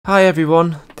Hi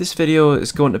everyone, this video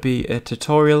is going to be a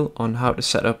tutorial on how to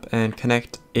set up and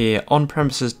connect a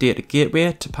on-premises data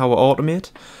gateway to Power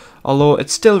Automate, although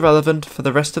it's still relevant for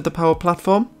the rest of the Power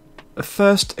Platform.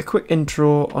 First, a quick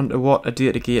intro onto what a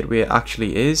data gateway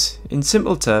actually is. In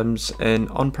simple terms, an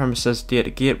on-premises data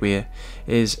gateway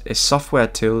is a software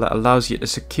tool that allows you to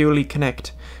securely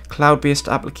connect cloud-based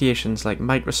applications like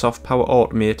Microsoft Power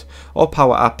Automate or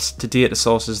Power Apps to data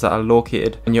sources that are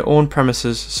located on your own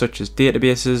premises, such as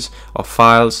databases or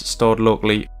files stored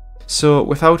locally. So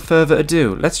without further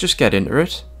ado, let's just get into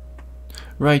it.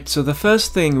 Right, so the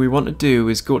first thing we want to do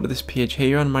is go to this page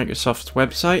here on Microsoft's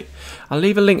website. I'll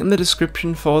leave a link in the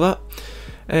description for that.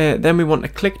 Then we want to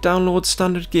click download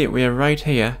standard gateway right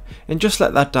here and just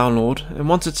let that download, and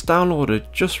once it's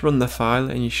downloaded just run the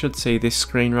file and you should see this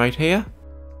screen right here.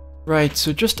 Right,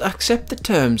 so just accept the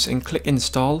terms and click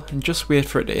install and just wait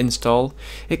for it to install.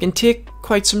 It can take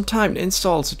quite some time to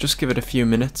install, so just give it a few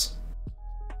minutes.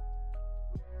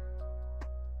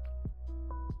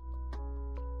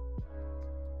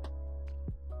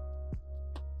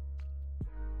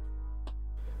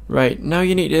 Right, now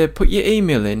you need to put your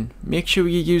email in. Make sure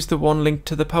you use the one linked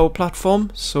to the Power Platform.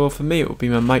 So for me it will be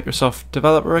my Microsoft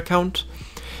developer account.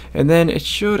 And then it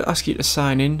should ask you to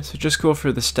sign in, so just go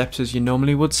through the steps as you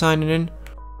normally would signing in.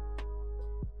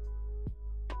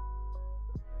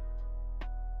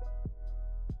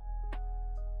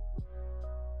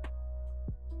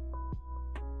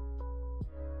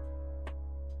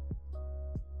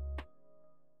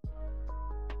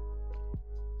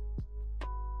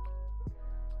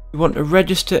 You want to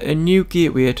register a new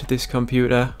gateway to this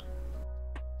computer.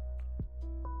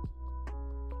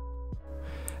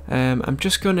 I'm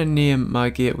just going to name my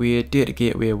gateway Data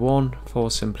Gateway 1 for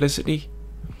simplicity.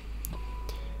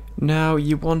 Now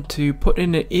you want to put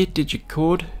in an 8-digit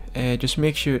code. Just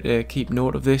make sure to keep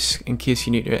note of this in case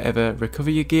you need to ever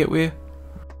recover your gateway.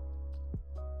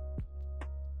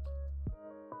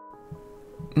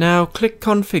 Now click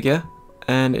configure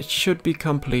and it should be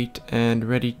complete and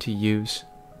ready to use.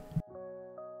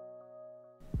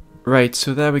 Right,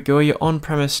 so there we go, your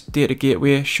on-premise data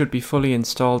gateway should be fully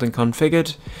installed and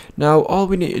configured. Now all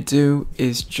we need to do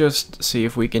is just see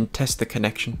if we can test the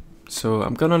connection. So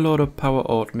I'm going to load up Power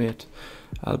Automate.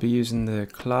 I'll be using the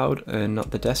cloud and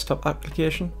not the desktop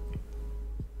application.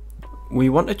 We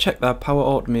want to check that Power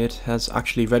Automate has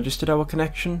actually registered our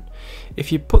connection.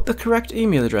 If you put the correct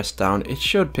email address down, it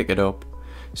should pick it up.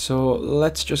 So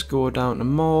let's just go down to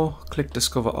more, click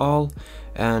discover all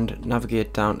and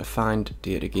navigate down to find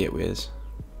data gateways.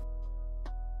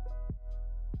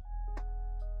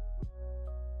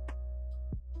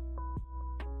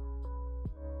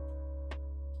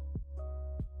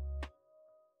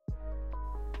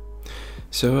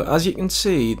 So as you can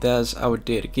see, there's our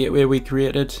data gateway we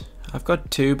created. I've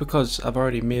got two because I've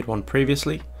already made one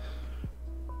previously.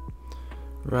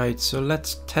 Right, so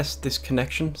let's test this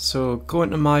connection. So go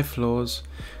into My Flows,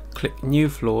 click New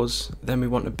Flows, then we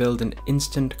want to build an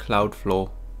instant cloud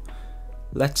flow.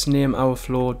 Let's name our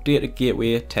flow Data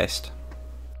Gateway Test.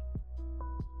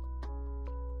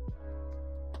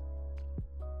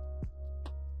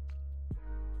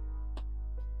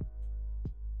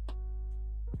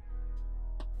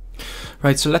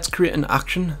 Right, so let's create an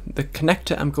action. The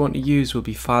connector I'm going to use will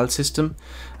be File System,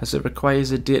 as it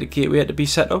requires a data gateway to be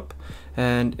set up,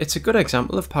 and it's a good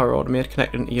example of Power Automate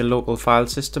connecting to your local file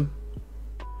system.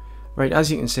 Right,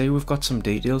 as you can see, we've got some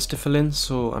details to fill in,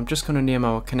 so I'm just going to name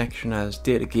our connection as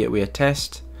Data Gateway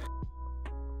Test.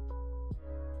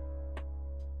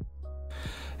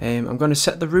 I'm going to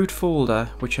set the root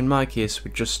folder, which in my case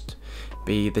would just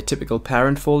be the typical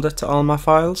parent folder to all my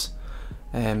files.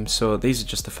 So these are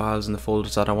just the files and the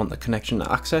folders that I want the connection to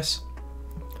access.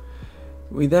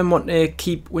 We then want to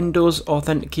keep Windows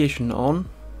authentication on.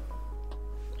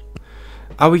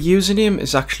 Our username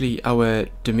is actually our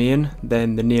domain,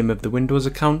 then the name of the Windows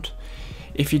account.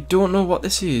 If you don't know what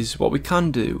this is, what we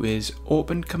can do is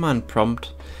open command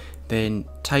prompt, then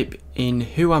type in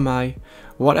who am I.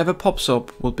 Whatever pops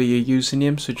up will be your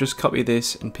username, so just copy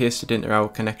this and paste it into our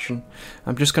connection.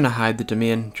 I'm just going to hide the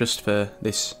domain just for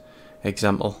this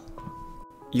example.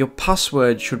 Your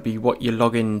password should be what you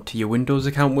log in to your Windows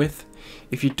account with.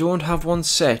 If you don't have one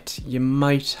set, you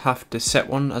might have to set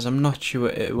one, as I'm not sure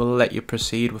it will let you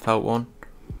proceed without one.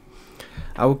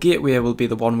 Our gateway will be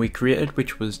the one we created,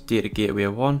 which was Data Gateway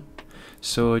 1.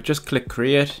 So just click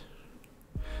create.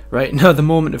 Right, now the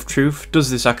moment of truth,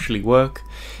 does this actually work?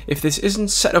 If this isn't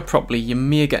set up properly, you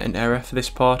may get an error for this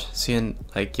part, saying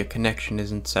like your connection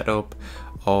isn't set up,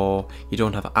 or you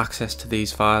don't have access to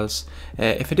these files.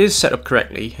 If it is set up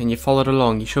correctly and you followed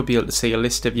along, you should be able to see a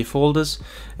list of your folders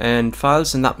and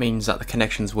files, and that means that the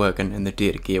connection's working and the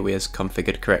data gateway is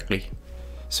configured correctly.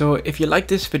 So if you like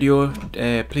this video,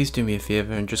 please do me a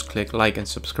favour and just click like and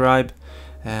subscribe,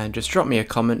 and just drop me a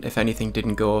comment if anything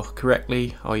didn't go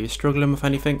correctly or you're struggling with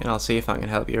anything, and I'll see if I can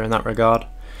help you in that regard.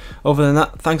 Other than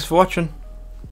that, thanks for watching.